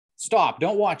stop.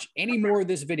 Don't watch any more of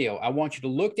this video. I want you to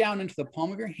look down into the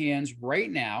palm of your hands right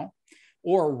now,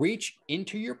 or reach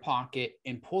into your pocket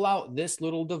and pull out this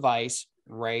little device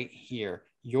right here,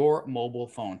 your mobile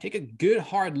phone. Take a good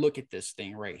hard look at this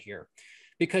thing right here.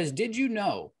 Because did you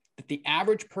know that the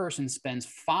average person spends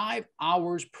 5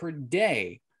 hours per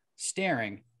day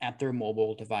staring at their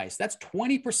mobile device? That's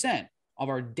 20% of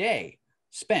our day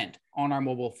spent on our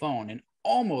mobile phone, and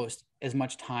almost as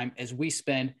much time as we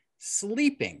spend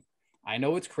sleeping. I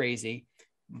know it's crazy,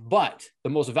 but the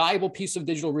most valuable piece of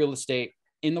digital real estate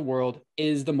in the world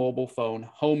is the mobile phone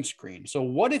home screen. So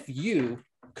what if you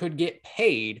could get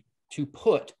paid to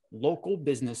put local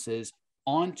businesses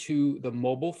onto the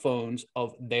mobile phones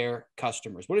of their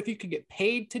customers? What if you could get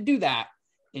paid to do that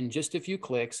in just a few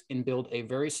clicks and build a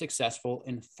very successful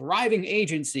and thriving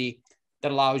agency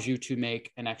that allows you to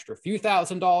make an extra few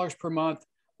 $1,000s per month,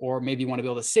 or maybe you want to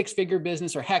build a 6-figure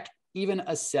business, or heck, even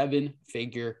a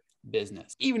 7-figure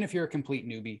business, even if you're a complete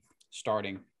newbie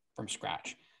starting from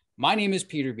scratch. My name is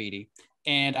Peter Beatty,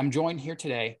 and I'm joined here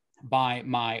today by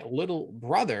my little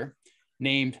brother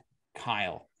named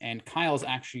Kyle. And Kyle's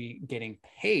actually getting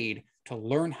paid to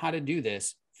learn how to do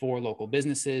this for local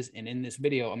businesses. And in this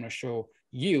video, I'm going to show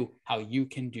you how you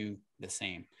can do the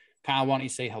same. Kyle, why don't you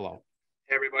say hello?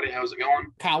 Hey everybody, how's it going?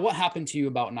 Kyle, what happened to you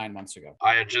about 9 months ago?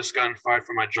 I had just gotten fired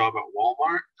from my job at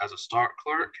Walmart as a stock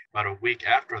clerk. About a week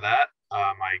after that,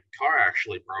 my car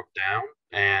actually broke down.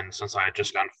 And since I had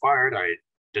just gotten fired, I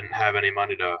didn't have any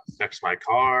money to fix my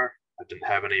car. I didn't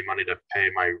have any money to pay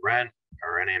my rent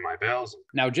or any of my bills.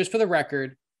 Now, just for the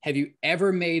record, have you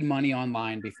ever made money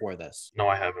online before this? No,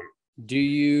 I haven't. Do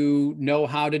you know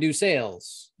how to do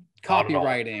sales,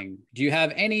 copywriting? Do you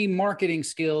have any marketing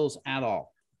skills at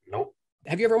all? Nope.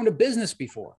 Have you ever owned a business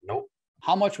before? Nope.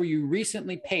 How much were you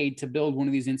recently paid to build one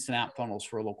of these instant app funnels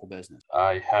for a local business?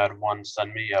 I had one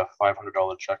send me a $500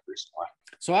 check recently.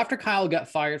 So after Kyle got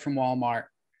fired from Walmart,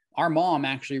 our mom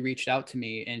actually reached out to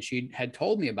me and she had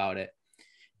told me about it.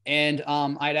 And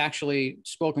I'd actually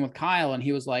spoken with Kyle and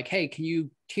he was like, hey, can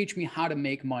you teach me how to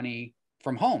make money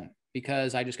from home?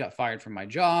 Because I just got fired from my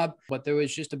job, but there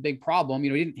was just a big problem.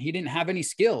 You know, he didn't have any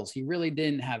skills. He really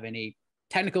didn't have any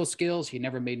technical skills. He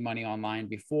never made money online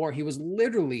before. He was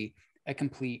literally a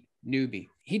complete newbie.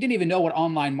 He didn't even know what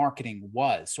online marketing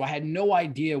was. So I had no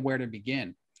idea where to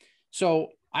begin. So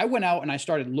I went out and I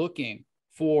started looking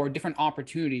for different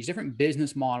opportunities, different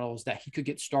business models that he could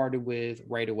get started with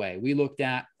right away. We looked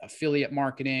at affiliate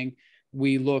marketing.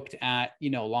 We looked at,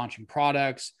 launching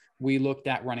products. We looked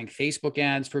at running Facebook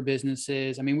ads for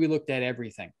businesses. I mean, we looked at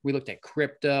everything. We looked at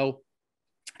crypto.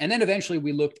 And then eventually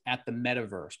we looked at the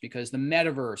metaverse, because the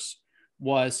metaverse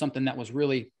was something that was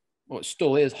really, well, it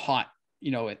still is hot,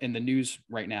 in the news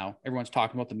right now. Everyone's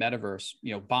talking about the metaverse,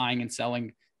 buying and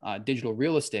selling digital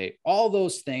real estate. All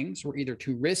those things were either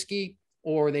too risky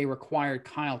or they required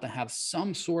Kyle to have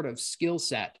some sort of skill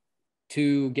set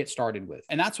to get started with.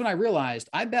 And that's when I realized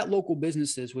I bet local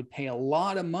businesses would pay a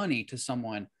lot of money to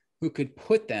someone who could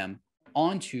put them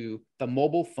onto the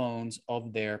mobile phones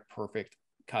of their perfect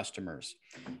customers.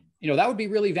 That would be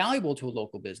really valuable to a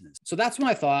local business. So that's when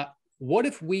I thought, what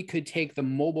if we could take the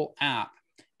mobile app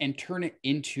and turn it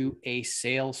into a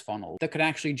sales funnel that could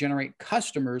actually generate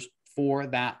customers for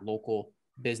that local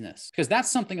business? Because that's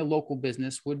something a local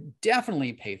business would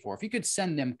definitely pay for. If you could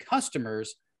send them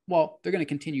customers, well, they're going to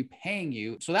continue paying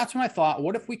you. So that's when I thought,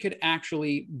 what if we could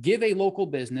actually give a local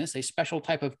business a special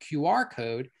type of QR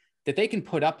code that they can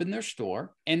put up in their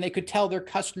store, and they could tell their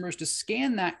customers to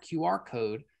scan that QR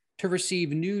code to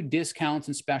receive new discounts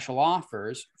and special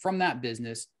offers from that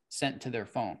business sent to their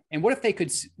phone. And what if they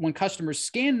could, when customers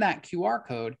scan that QR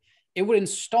code, it would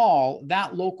install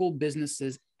that local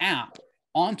business's app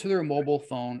onto their mobile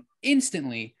phone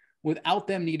instantly without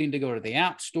them needing to go to the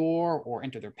app store or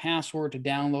enter their password to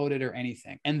download it or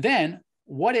anything. And then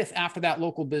what if after that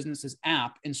local business's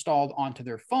app installed onto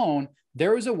their phone,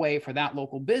 there was a way for that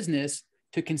local business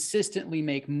to consistently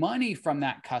make money from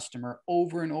that customer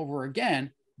over and over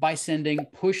again by sending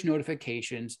push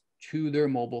notifications to their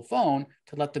mobile phone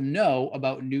to let them know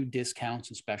about new discounts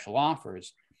and special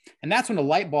offers? And that's when the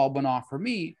light bulb went off for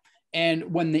me.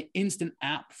 And when the instant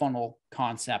app funnel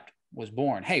concept was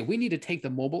born. Hey, we need to take the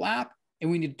mobile app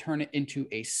and we need to turn it into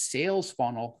a sales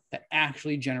funnel that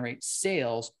actually generates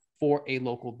sales for a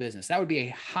local business. That would be a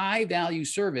high value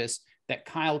service that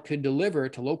Kyle could deliver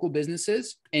to local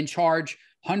businesses and charge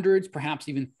hundreds, perhaps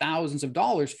even thousands of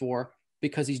dollars for,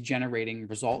 because he's generating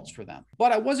results for them.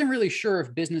 But I wasn't really sure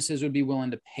if businesses would be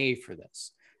willing to pay for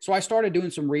this. So I started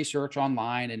doing some research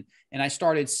online and I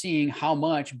started seeing how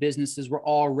much businesses were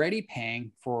already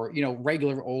paying for,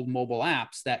 regular old mobile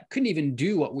apps that couldn't even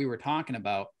do what we were talking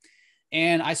about.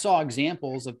 And I saw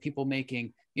examples of people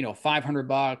making, you know, 500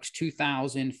 bucks,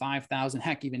 2,000, 5,000,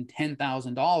 heck, even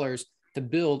 $10,000 to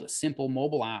build simple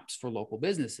mobile apps for local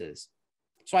businesses.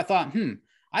 So I thought,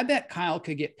 I bet Kyle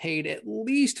could get paid at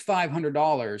least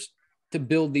 $500 to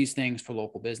build these things for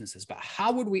local businesses. But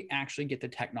how would we actually get the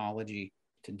technology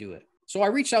to do it? So I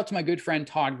reached out to my good friend,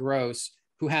 Todd Gross,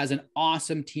 who has an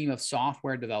awesome team of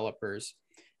software developers.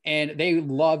 And they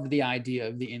loved the idea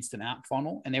of the instant app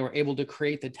funnel. And they were able to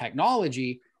create the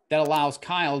technology that allows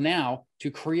Kyle now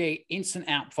to create instant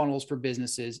app funnels for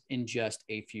businesses in just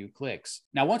a few clicks.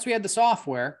 Now, once we had the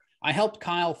software, I helped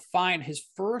Kyle find his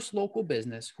first local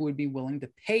business who would be willing to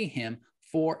pay him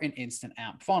for an instant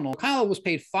app funnel. Kyle was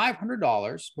paid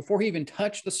 $500 before he even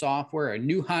touched the software or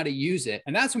knew how to use it.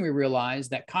 And that's when we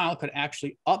realized that Kyle could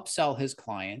actually upsell his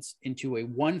clients into a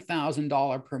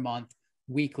 $1,000 per month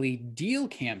weekly deal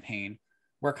campaign,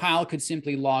 where Kyle could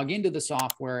simply log into the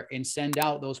software and send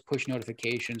out those push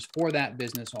notifications for that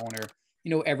business owner,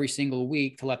 you know, every single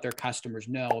week to let their customers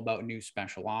know about new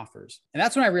special offers. And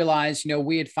that's when I realized, you know,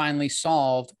 we had finally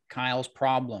solved Kyle's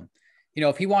problem. You know,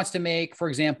 if he wants to make, for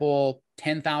example,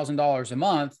 $10,000 a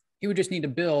month, he would just need to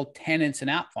build 10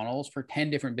 instant app funnels for 10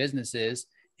 different businesses,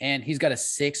 and he's got a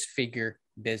 6-figure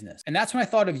business. And that's when I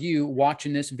thought of you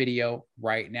watching this video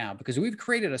right now, because we've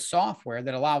created a software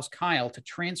that allows Kyle to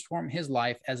transform his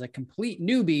life as a complete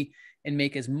newbie and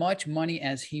make as much money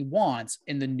as he wants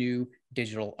in the new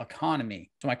digital economy.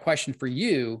 So my question for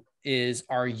you is,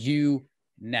 are you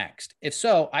next? If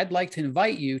so, I'd like to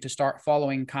invite you to start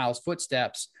following Kyle's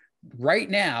footsteps right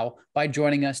now by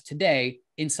joining us today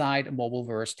inside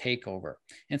Mobileverse Takeover.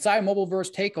 Inside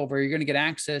Mobileverse Takeover, you're going to get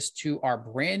access to our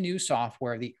brand new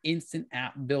software, the Instant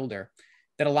App Builder,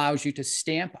 that allows you to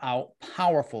stamp out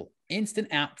powerful instant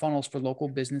app funnels for local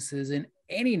businesses in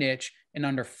any niche in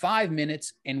under 5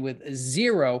 minutes and with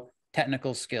zero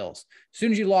technical skills. As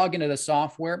soon as you log into the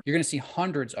software, you're going to see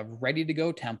hundreds of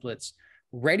ready-to-go templates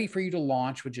ready for you to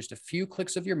launch with just a few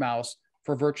clicks of your mouse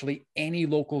for virtually any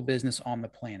local business on the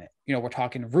planet. You know, we're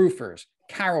talking roofers,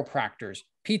 chiropractors,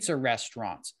 pizza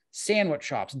restaurants, sandwich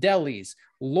shops, delis,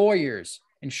 lawyers,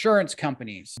 insurance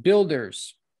companies,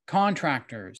 builders,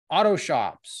 contractors, auto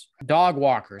shops, dog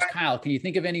walkers. Kyle, can you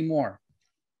think of any more?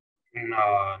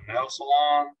 Nail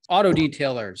salon, Auto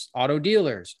detailers, auto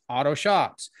dealers, auto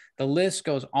shops. The list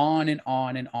goes on and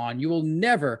on and on. You will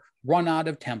never run out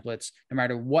of templates, no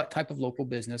matter what type of local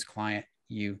business client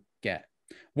you get.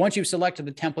 Once you've selected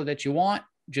the template that you want,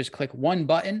 just click one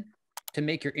button to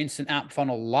make your instant app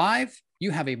funnel live.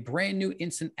 You have a brand new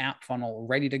instant app funnel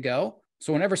ready to go.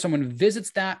 So whenever someone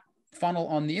visits that funnel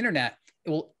on the internet, it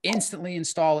will instantly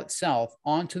install itself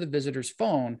onto the visitor's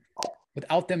phone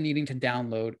without them needing to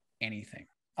download anything,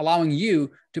 allowing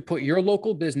you to put your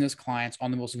local business clients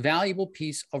on the most valuable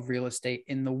piece of real estate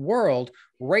in the world,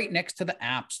 right next to the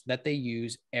apps that they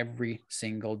use every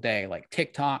single day, like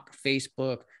TikTok,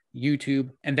 Facebook, YouTube.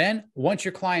 And then once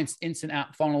your client's instant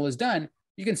app funnel is done,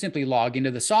 you can simply log into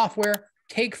the software,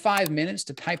 take 5 minutes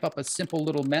to type up a simple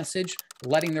little message,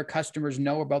 letting their customers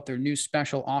know about their new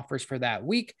special offers for that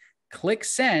week, click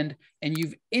send, and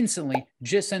you've instantly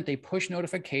just sent a push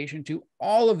notification to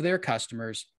all of their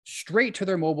customers straight to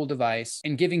their mobile device,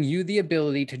 and giving you the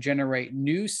ability to generate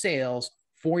new sales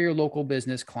for your local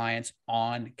business clients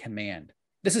on command.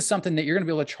 This is something that you're going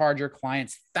to be able to charge your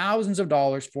clients thousands of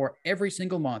dollars for every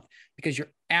single month, because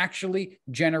you're actually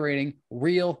generating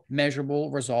real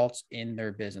measurable results in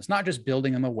their business, not just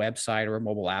building them a website or a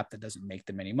mobile app that doesn't make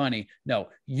them any money. No,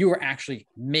 you are actually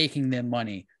making them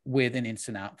money with an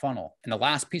instant app funnel. And the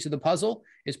last piece of the puzzle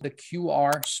is the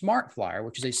QR Smart Flyer,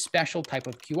 which is a special type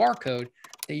of QR code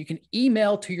that you can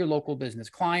email to your local business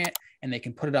client, and they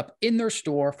can put it up in their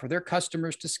store for their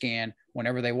customers to scan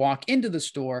whenever they walk into the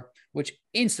store, which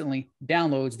instantly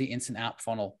downloads the instant app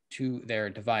funnel to their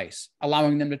device,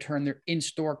 allowing them to turn their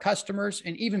in-store customers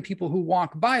and even people who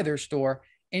walk by their store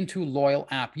into loyal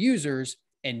app users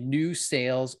and new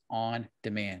sales on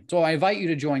demand. So I invite you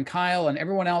to join Kyle and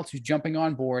everyone else who's jumping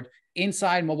on board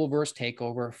inside Mobileverse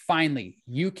Takeover. Finally,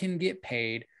 you can get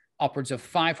paid upwards of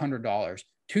 $500,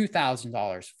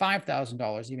 $2,000,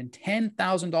 $5,000, even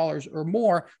 $10,000 or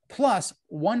more, plus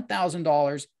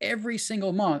 $1,000 every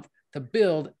single month to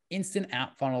build instant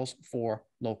app funnels for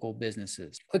local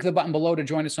businesses. Click the button below to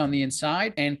join us on the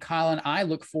inside, and Kyle and I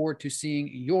look forward to seeing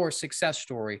your success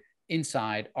story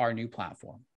inside our new platform.